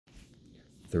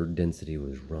third density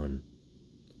was run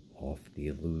off the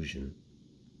illusion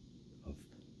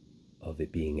of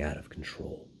it being out of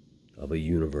control, of a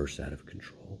universe out of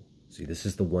control. See, this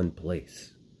is the one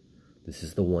place. This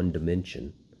is the one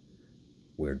dimension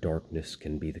where darkness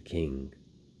can be the king,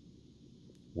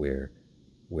 where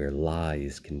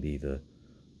lies can be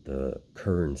the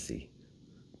currency.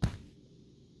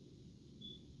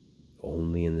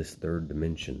 Only in this third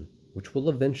dimension, which will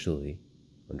eventually,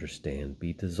 understand,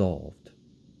 be dissolved.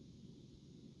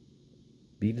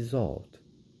 Be dissolved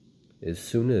as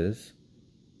soon as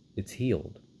it's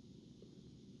healed.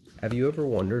 Have you ever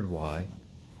wondered why,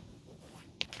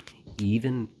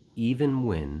 even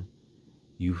when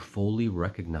you fully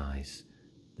recognize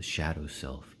the shadow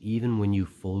self, even when you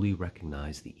fully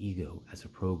recognize the ego as a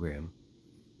program,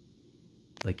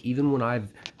 like even when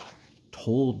I've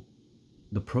told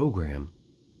the program,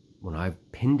 when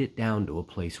I've pinned it down to a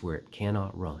place where it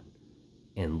cannot run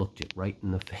and looked it right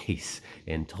in the face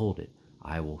and told it,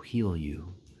 I will heal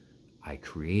you. I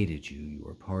created you. You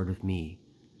are part of me.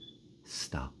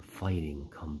 Stop fighting.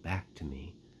 Come back to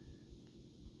me.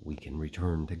 We can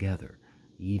return together.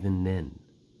 Even then,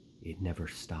 it never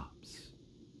stops.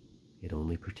 It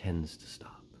only pretends to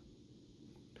stop.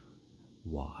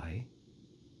 Why?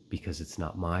 Because it's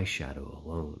not my shadow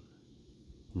alone.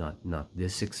 Not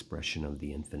this expression of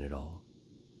the infinite all.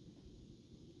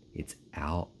 It's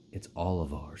all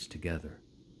of ours together.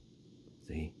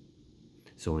 See?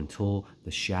 So until the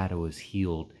shadow is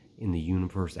healed in the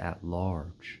universe at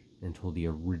large, until the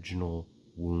original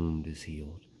wound is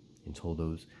healed, until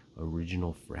those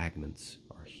original fragments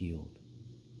are healed,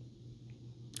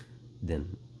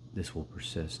 then this will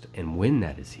persist. And when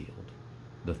that is healed,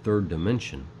 the third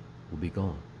dimension will be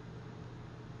gone.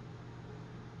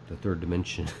 The third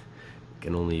dimension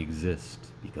can only exist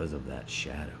because of that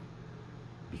shadow,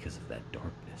 because of that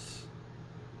darkness.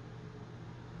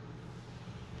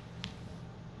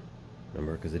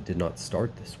 Remember, because it did not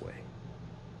start this way.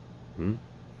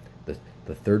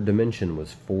 The third dimension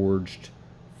was forged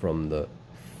from the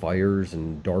fires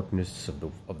and darkness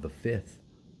of the fifth.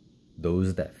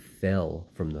 Those that fell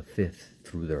from the fifth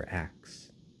through their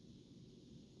acts.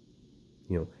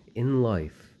 You know, in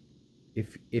life,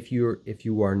 if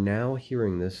you are now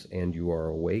hearing this and you are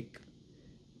awake,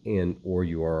 or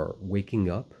you are waking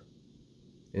up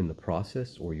in the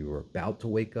process, or you are about to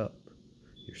wake up,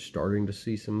 you're starting to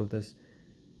see some of this,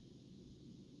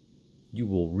 you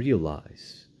will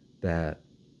realize that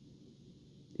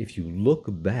if you look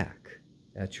back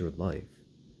at your life,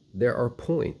 there are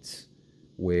points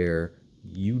where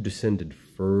you descended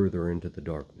further into the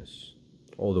darkness.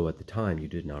 Although at the time you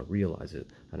did not realize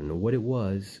it. I don't know what it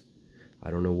was. I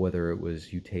don't know whether it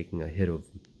was you taking a hit of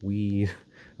weed.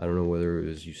 I don't know whether it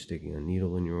was you sticking a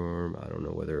needle in your arm. I don't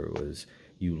know whether it was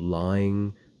you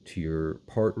lying to your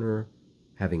partner,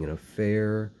 having an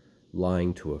affair,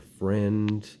 lying to a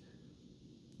friend,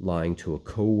 lying to a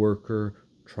coworker,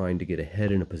 trying to get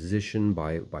ahead in a position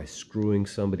by screwing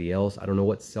somebody else. I don't know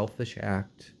what selfish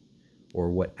act or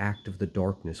what act of the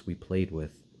darkness we played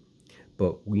with,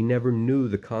 but we never knew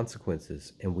the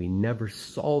consequences, and we never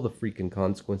saw the freaking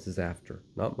consequences after.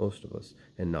 Not most of us,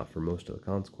 and not for most of the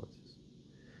consequences.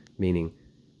 Meaning,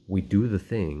 we do the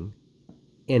thing,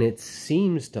 and it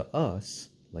seems to us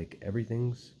like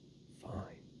everything's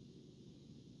fine.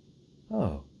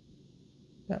 Oh,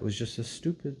 that was just a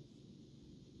stupid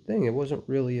thing. It wasn't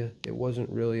really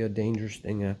a dangerous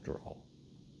thing after all.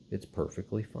 It's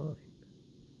perfectly fine.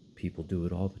 People do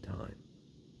it all the time.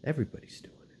 Everybody's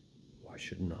doing it. Why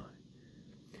shouldn't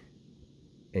I?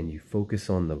 And you focus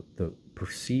on the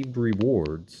perceived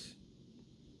rewards,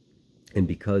 and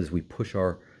because we push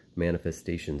our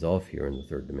manifestations off here in the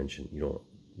third dimension, you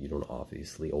don't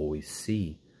obviously always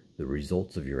see the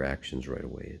results of your actions right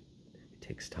away. It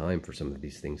takes time for some of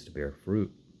these things to bear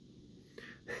fruit.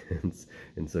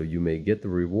 And so you may get the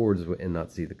rewards and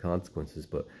not see the consequences,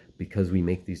 but because we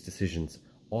make these decisions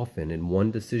often, and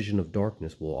one decision of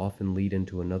darkness will often lead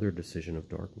into another decision of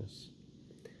darkness,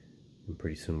 and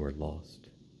pretty soon we're lost.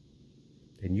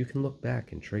 And you can look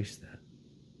back and trace that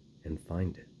and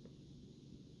find it,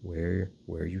 where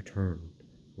you turned,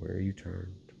 where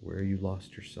you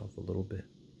lost yourself a little bit.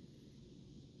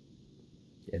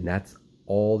 And that's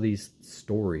all these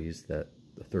stories that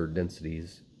the third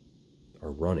densities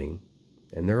are running,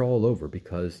 and they're all over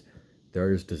because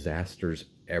there's disasters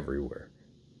everywhere.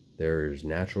 There's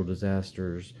natural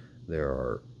disasters, there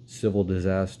are civil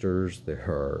disasters, there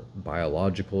are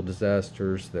biological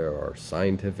disasters, there are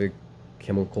scientific,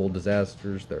 chemical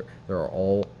disasters, there are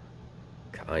all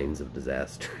kinds of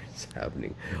disasters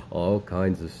happening, all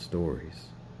kinds of stories.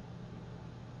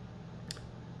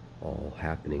 all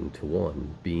happening to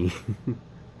one being,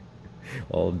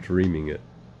 all dreaming it.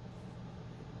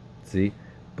 See?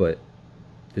 But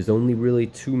there's only really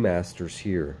two masters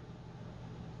here.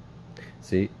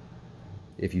 See?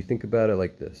 If you think about it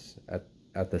like this,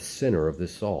 at the center of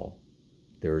this all,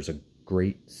 there is a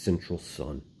great central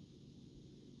sun.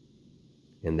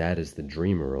 And that is the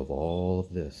dreamer of all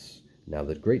of this. Now,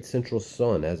 the great central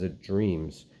sun, as it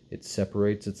dreams, it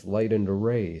separates its light into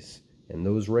rays, and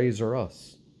those rays are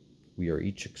us. We are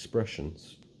each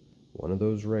expressions, one of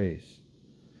those rays.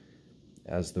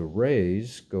 As the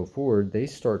rays go forward, they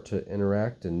start to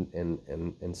interact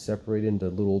and separate into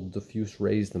little diffuse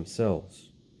rays themselves.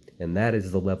 And that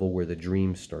is the level where the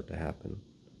dreams start to happen.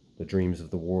 The dreams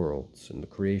of the worlds and the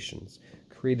creations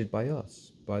created by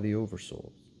us, by the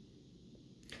oversouls.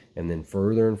 And then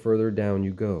further and further down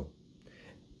you go.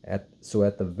 So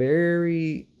at the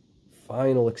very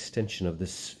final extension of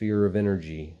this sphere of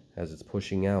energy, as it's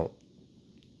pushing out,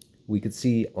 we could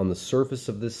see on the surface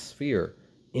of this sphere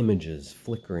images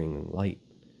flickering light.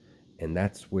 And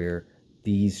that's where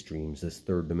these dreams, this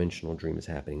third dimensional dream, is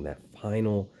happening. That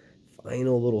final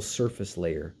little surface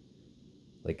layer.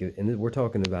 And we're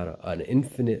talking about an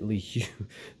infinitely huge,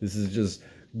 this is just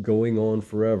going on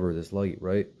forever, this light,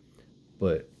 right?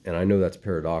 And I know that's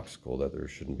paradoxical that there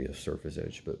shouldn't be a surface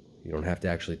edge, but you don't have to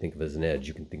actually think of it as an edge.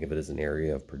 You can think of it as an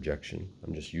area of projection.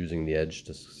 I'm just using the edge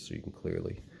so you can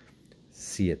clearly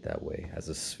see it that way, as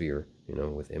a sphere,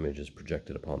 with images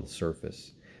projected upon the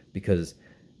surface. Because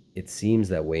it seems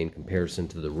that way in comparison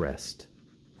to the rest.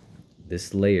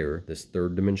 This layer, this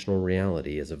third dimensional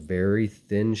reality, is a very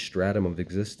thin stratum of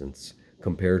existence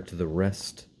compared to the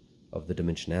rest of the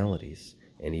dimensionalities,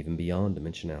 and even beyond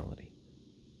dimensionality.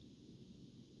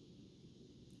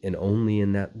 And only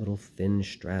in that little thin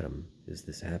stratum is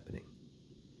this happening.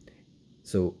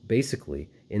 So basically,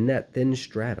 in that thin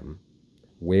stratum,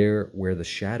 where the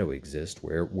shadow exists,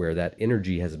 where that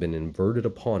energy has been inverted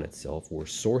upon itself, where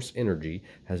source energy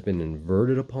has been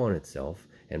inverted upon itself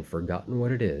and forgotten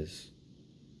what it is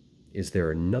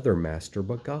there another master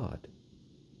but God?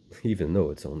 Even though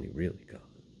it's only really God.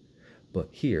 But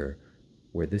here,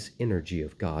 where this energy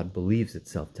of God believes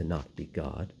itself to not be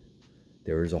God,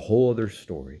 there is a whole other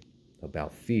story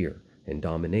about fear and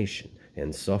domination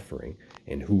and suffering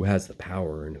and who has the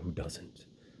power and who doesn't.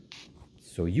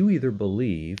 So you either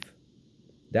believe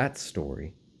that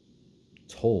story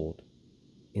told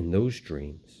in those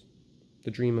dreams,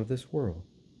 the dream of this world.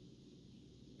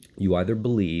 You either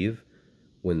believe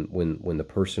when the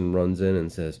person runs in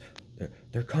and says,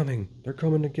 they're coming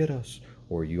to get us.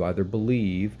 Or you either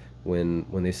believe when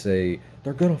they say,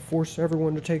 they're going to force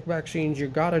everyone to take vaccines, you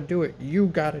got to do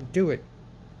it,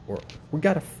 or we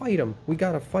got to fight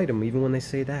them, even when they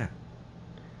say that.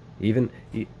 Even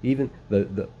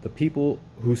the people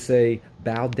who say,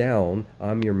 bow down,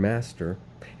 I'm your master,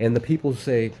 and the people who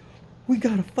say, we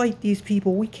got to fight these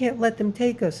people, we can't let them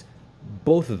take us.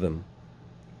 Both of them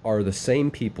are the same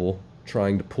people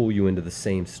trying to pull you into the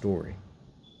same story.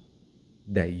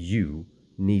 That you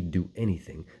need do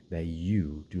anything, that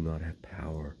you do not have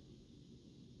power.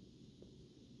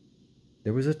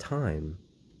 There was a time,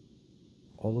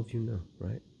 all of you know,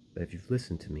 right? That if you've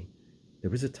listened to me, there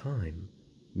was a time,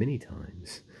 many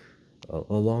times,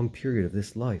 a long period of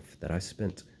this life that I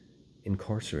spent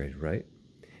incarcerated, right?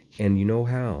 And you know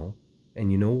how,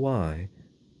 and you know why,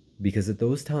 because at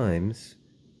those times,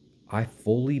 I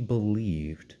fully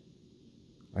believed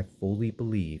I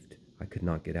could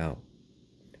not get out.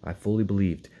 I fully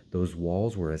believed those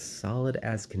walls were as solid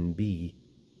as can be.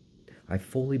 I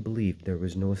fully believed there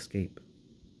was no escape.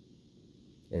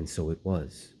 And so it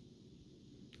was.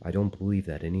 I don't believe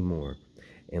that anymore.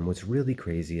 And what's really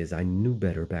crazy is I knew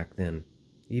better back then.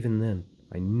 Even then,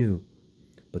 I knew.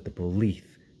 But the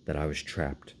belief that I was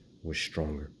trapped was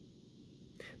stronger.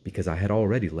 Because I had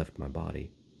already left my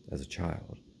body as a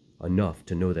child, enough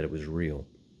to know that it was real,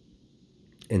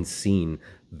 and seen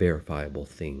verifiable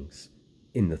things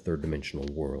in the third dimensional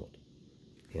world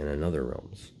and in other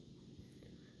realms.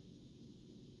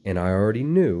 And I already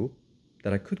knew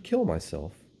that I could kill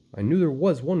myself. I knew there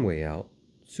was one way out,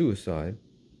 suicide.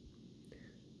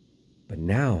 But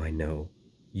now I know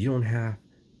you don't have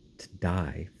to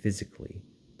die physically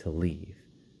to leave,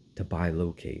 to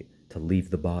bilocate, to leave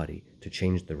the body, to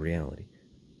change the reality.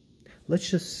 Let's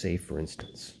just say, for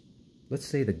instance, let's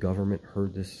say the government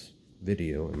heard this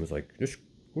video and was like,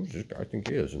 who does this guy think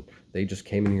he is? And they just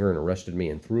came in here and arrested me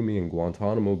and threw me in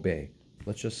Guantanamo Bay.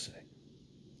 Let's just say,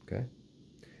 okay?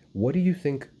 What do you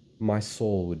think my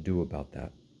soul would do about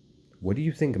that? What do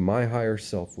you think my higher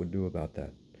self would do about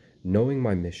that? Knowing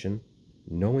my mission,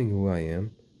 knowing who I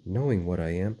am, knowing what I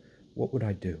am, what would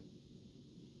I do?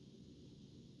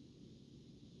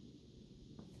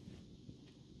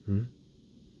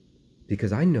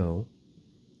 because I know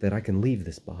that I can leave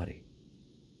this body.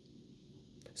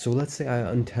 So let's say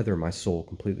I untether my soul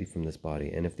completely from this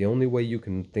body, and if the only way you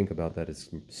can think about that is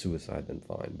suicide, then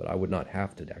fine. But I would not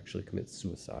have to actually commit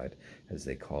suicide, as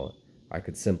they call it. I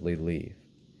could simply leave.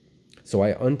 So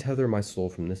I untether my soul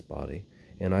from this body,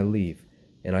 and I leave,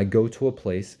 and I go to a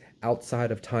place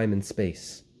outside of time and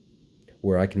space,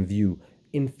 where I can view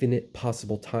infinite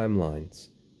possible timelines.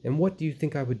 And what do you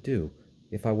think I would do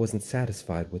if I wasn't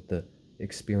satisfied with the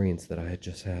experience that I had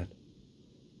just had?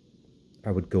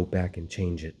 I would go back and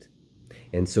change it.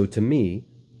 And so to me,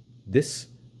 this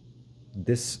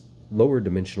lower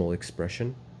dimensional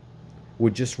expression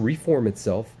would just reform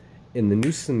itself in the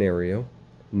new scenario,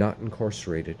 not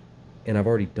incarcerated. And I've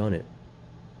already done it.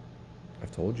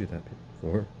 I've told you that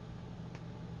before.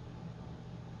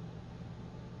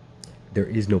 There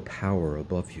is no power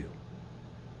above you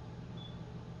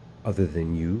other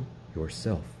than you,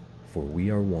 yourself, for we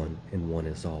are one and one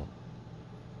is all.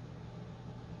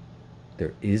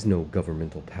 There is no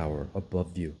governmental power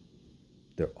above you.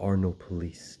 There are no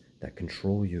police that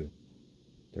control you.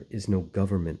 There is no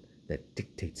government that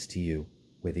dictates to you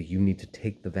whether you need to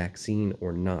take the vaccine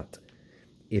or not.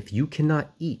 If you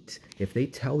cannot eat, if they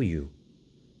tell you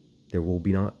you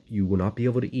will not be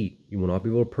able to eat, you will not be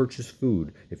able to purchase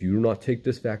food if you do not take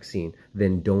this vaccine,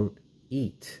 then don't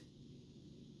eat.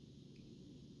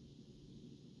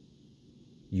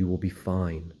 You will be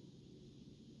fine.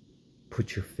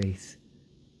 Put your faith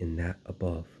in that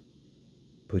above.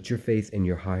 Put your faith in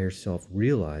your higher self.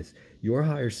 Realize your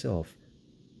higher self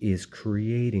is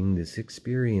creating this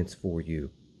experience for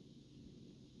you.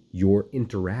 Your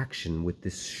interaction with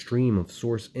this stream of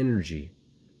source energy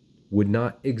would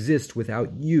not exist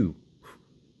without you.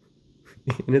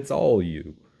 And it's all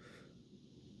you.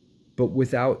 But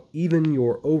without even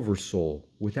your oversoul,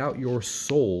 without your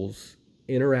soul's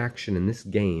interaction in this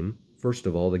game, first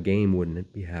of all, the game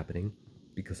wouldn't be happening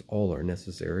because all are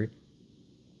necessary.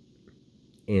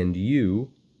 And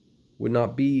you would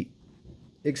not be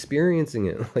experiencing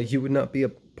it. Like, you would not be a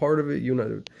part of it.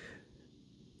 You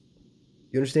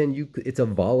understand? It's a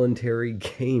voluntary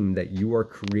game that you are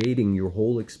creating your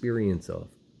whole experience of.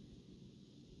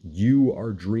 You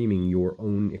are dreaming your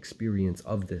own experience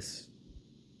of this.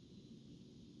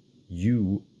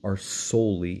 You are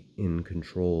solely in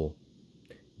control.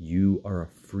 You are a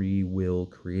free will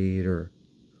creator,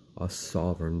 a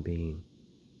sovereign being.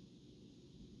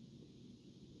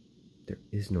 There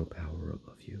is no power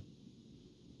above you.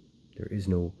 There is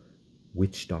no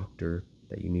witch doctor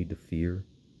that you need to fear.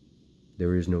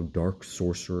 There is no dark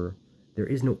sorcerer. There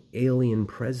is no alien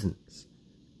presence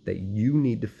that you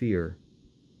need to fear.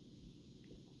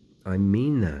 I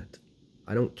mean that.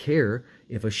 I don't care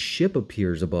if a ship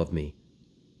appears above me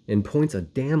and points a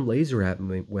damn laser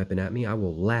weapon at me. I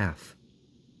will laugh.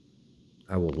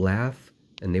 I will laugh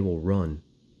and they will run.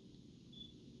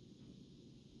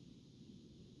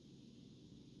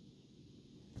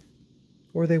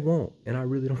 Or they won't, and I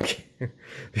really don't care,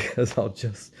 because I'll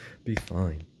just be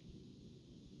fine.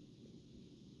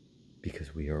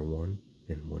 Because we are one,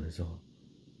 and one is all.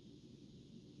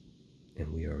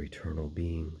 And we are eternal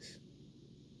beings.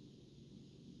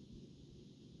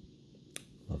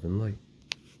 Love and light.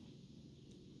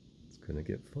 It's gonna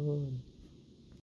get fun.